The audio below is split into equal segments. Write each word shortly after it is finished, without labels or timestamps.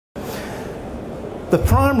The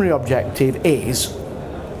primary objective is,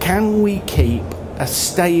 can we keep a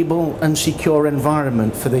stable and secure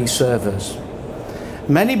environment for these servers?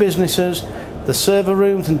 Many businesses, the server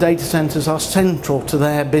rooms and data centers are central to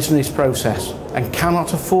their business process and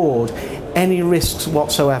cannot afford any risks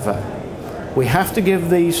whatsoever. We have to give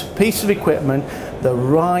these pieces of equipment the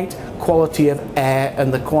right quality of air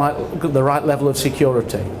and the right level of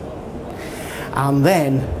security. And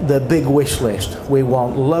then the big wish list. We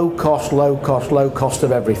want low cost, low cost, low cost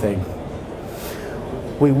of everything.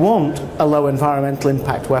 We want a low environmental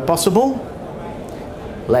impact where possible.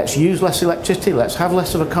 Let's use less electricity, let's have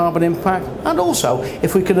less of a carbon impact, and also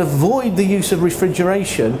if we can avoid the use of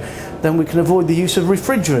refrigeration, then we can avoid the use of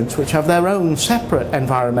refrigerants, which have their own separate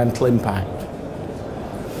environmental impact.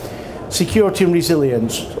 Security and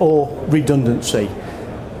resilience, or redundancy.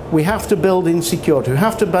 We have to build in security, we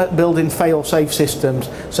have to build in fail-safe systems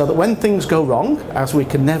so that when things go wrong, as we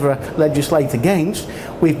can never legislate against,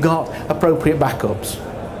 we've got appropriate backups.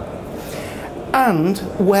 And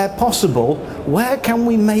where possible, where can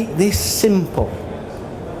we make this simple?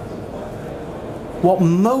 What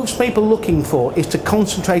most people are looking for is to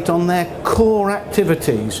concentrate on their core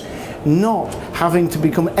activities, not having to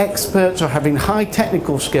become experts or having high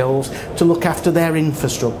technical skills to look after their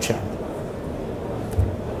infrastructure.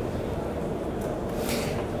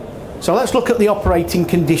 So let's look at the operating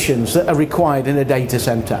conditions that are required in a data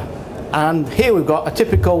center. And here we've got a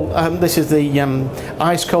typical, this is the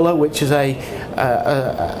Ice Color, which is a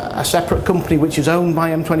separate company which is owned by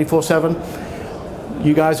M24/7.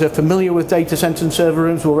 You guys are familiar with data center and server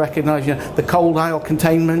rooms will recognize the cold aisle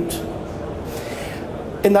containment.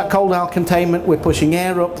 In that cold aisle containment, we're pushing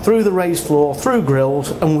air up through the raised floor, through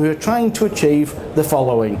grills, and we're trying to achieve the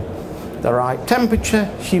following: the right temperature,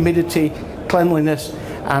 humidity, cleanliness,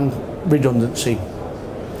 and redundancy.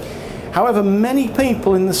 However, many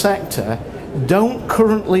people in the sector don't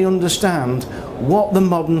currently understand what the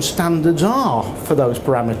modern standards are for those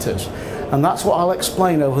parameters, and that's what I'll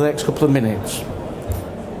explain over the next couple of minutes.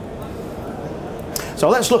 So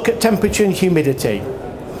let's look at temperature and humidity.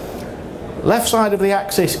 Left side of the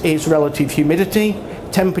axis is relative humidity,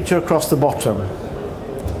 temperature across the bottom.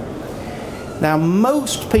 Now,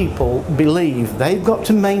 most people believe they've got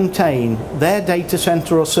to maintain their data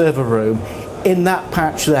center or server room in that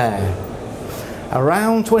patch there,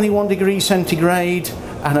 around 21 degrees centigrade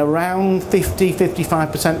and around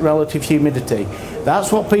 50–55% relative humidity.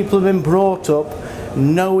 That's what people have been brought up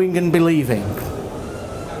knowing and believing.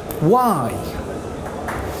 Why?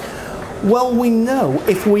 Well, we know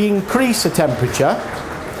if we increase the temperature,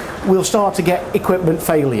 we'll start to get equipment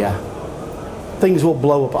failure. Things will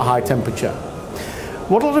blow up at high temperature.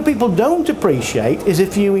 What a lot of people don't appreciate is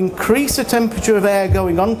if you increase the temperature of air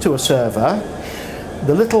going onto a server,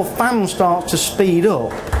 the little fan starts to speed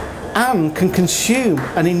up and can consume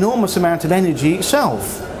an enormous amount of energy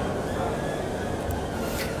itself.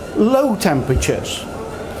 Low temperatures.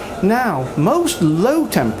 Now, most low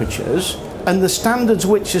temperatures and the standards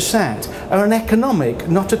which are set are an economic,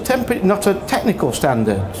 not a technical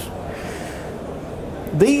standards.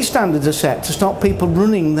 These standards are set to stop people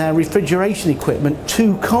running their refrigeration equipment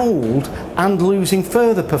too cold and losing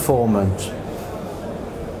further performance.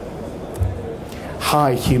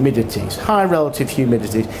 High humidities, high relative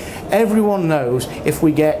humidities. Everyone knows if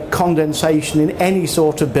we get condensation in any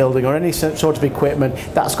sort of building or any sort of equipment,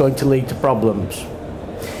 that's going to lead to problems.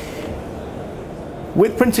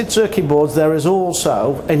 With printed circuit boards, there is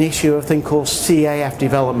also an issue of a thing called CAF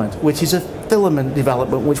development, which is a filament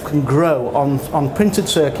development which can grow on printed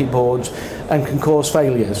circuit boards and can cause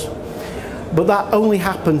failures. But that only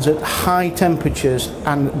happens at high temperatures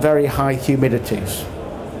and very high humidities.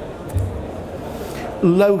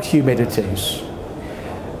 Low humidities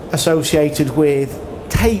associated with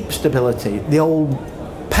tape stability, the old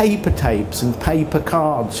paper tapes and paper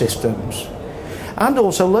card systems. And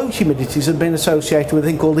also low humidities have been associated with a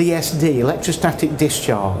thing called ESD, electrostatic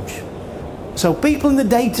discharge. So people in the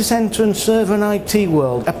data center and server and IT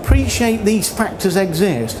world appreciate these factors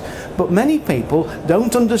exist, but many people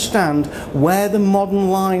don't understand where the modern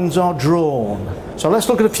lines are drawn. So let's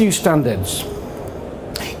look at a few standards.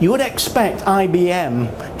 You would expect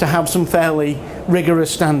IBM to have some fairly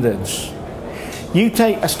rigorous standards. You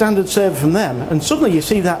take a standard server from them and suddenly you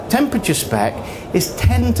see that temperature spec is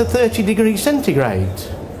 10 to 30 degrees centigrade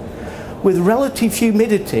with relative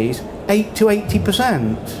humidities 8 to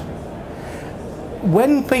 80%.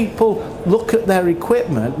 When people look at their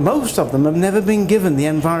equipment, most of them have never been given the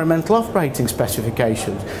environmental operating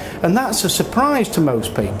specifications, and that's a surprise to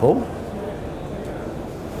most people.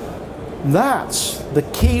 That's the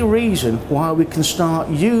key reason why we can start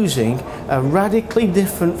using a radically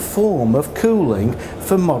different form of cooling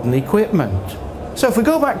for modern equipment. So if we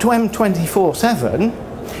go back to M24/7,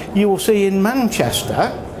 you will see in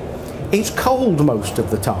Manchester it's cold most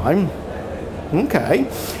of the time. Okay,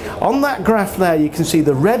 on that graph there you can see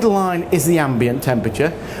the red line is the ambient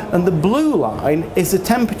temperature and the blue line is the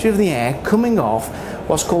temperature of the air coming off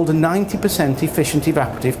what's called a 90% efficient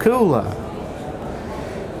evaporative cooler.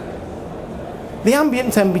 The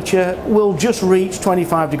ambient temperature will just reach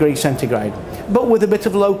 25 degrees centigrade, but with a bit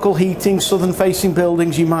of local heating, southern facing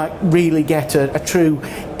buildings, you might really get a true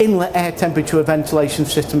inlet air temperature of ventilation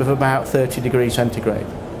system of about 30 degrees centigrade.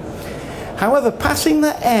 However, passing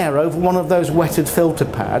the air over one of those wetted filter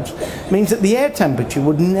pads means that the air temperature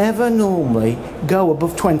would never normally go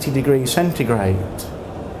above 20 degrees centigrade.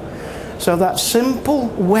 So that simple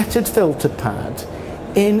wetted filter pad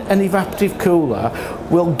in an evaporative cooler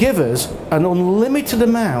will give us an unlimited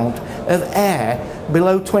amount of air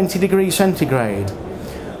below 20 degrees centigrade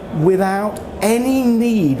without any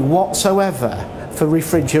need whatsoever for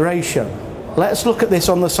refrigeration. Let's look at this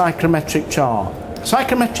on the psychrometric chart.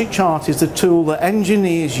 Psychrometric chart is the tool that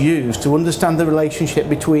engineers use to understand the relationship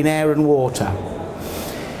between air and water.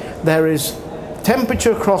 There is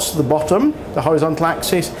temperature across the bottom, the horizontal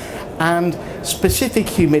axis, and specific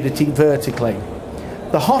humidity vertically.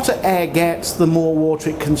 The hotter air gets, the more water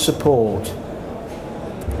it can support.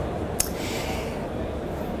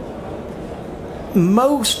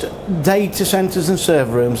 Most data centres and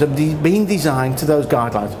server rooms have been designed to those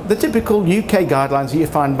guidelines. The typical UK guidelines that you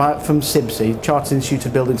find from CIBSE, Chartered Institute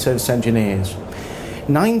of Building Service Engineers.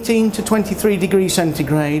 19 to 23 degrees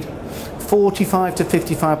centigrade, 45 to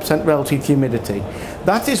 55% relative humidity.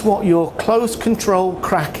 That is what your close control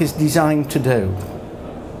crack is designed to do.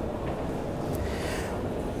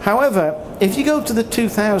 However, if you go to the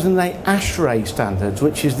 2008 ASHRAE standards,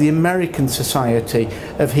 which is the American Society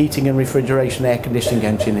of Heating and Refrigeration Air Conditioning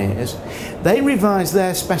Engineers, they revised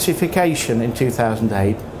their specification in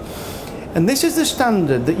 2008. And this is the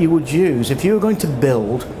standard that you would use if you were going to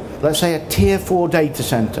build, let's say, a tier 4 data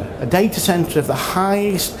centre, a data centre of the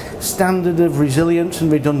highest standard of resilience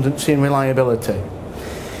and redundancy and reliability.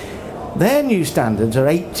 Their new standards are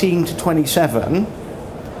 18 to 27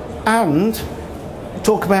 and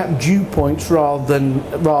talk about dew points rather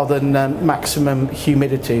than maximum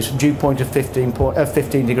humidities, dew point of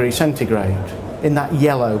 15 degrees centigrade in that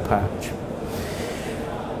yellow patch.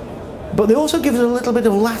 But they also give us a little bit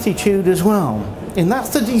of latitude as well, and that's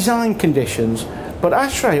the design conditions. But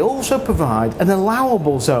ASHRAE also provide an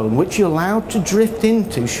allowable zone which you're allowed to drift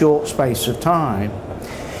into short space of time.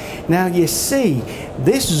 Now you see,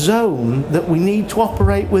 this zone that we need to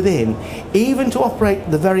operate within, even to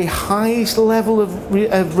operate the very highest level of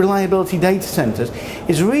reliability data centres,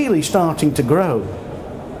 is really starting to grow.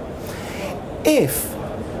 If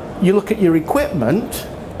you look at your equipment,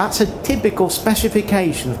 that's a typical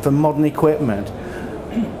specification for modern equipment.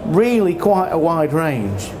 Really quite a wide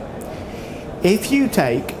range. If you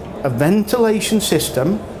take a ventilation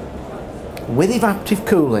system with evaporative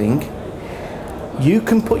cooling, you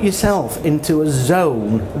can put yourself into a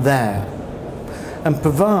zone there and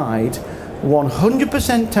provide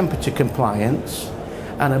 100% temperature compliance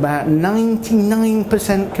and about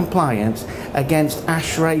 99% compliance against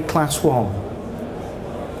ASHRAE Class 1.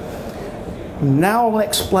 Now I'll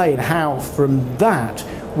explain how from that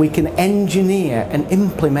we can engineer and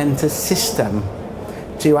implement a system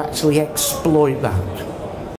to actually exploit that.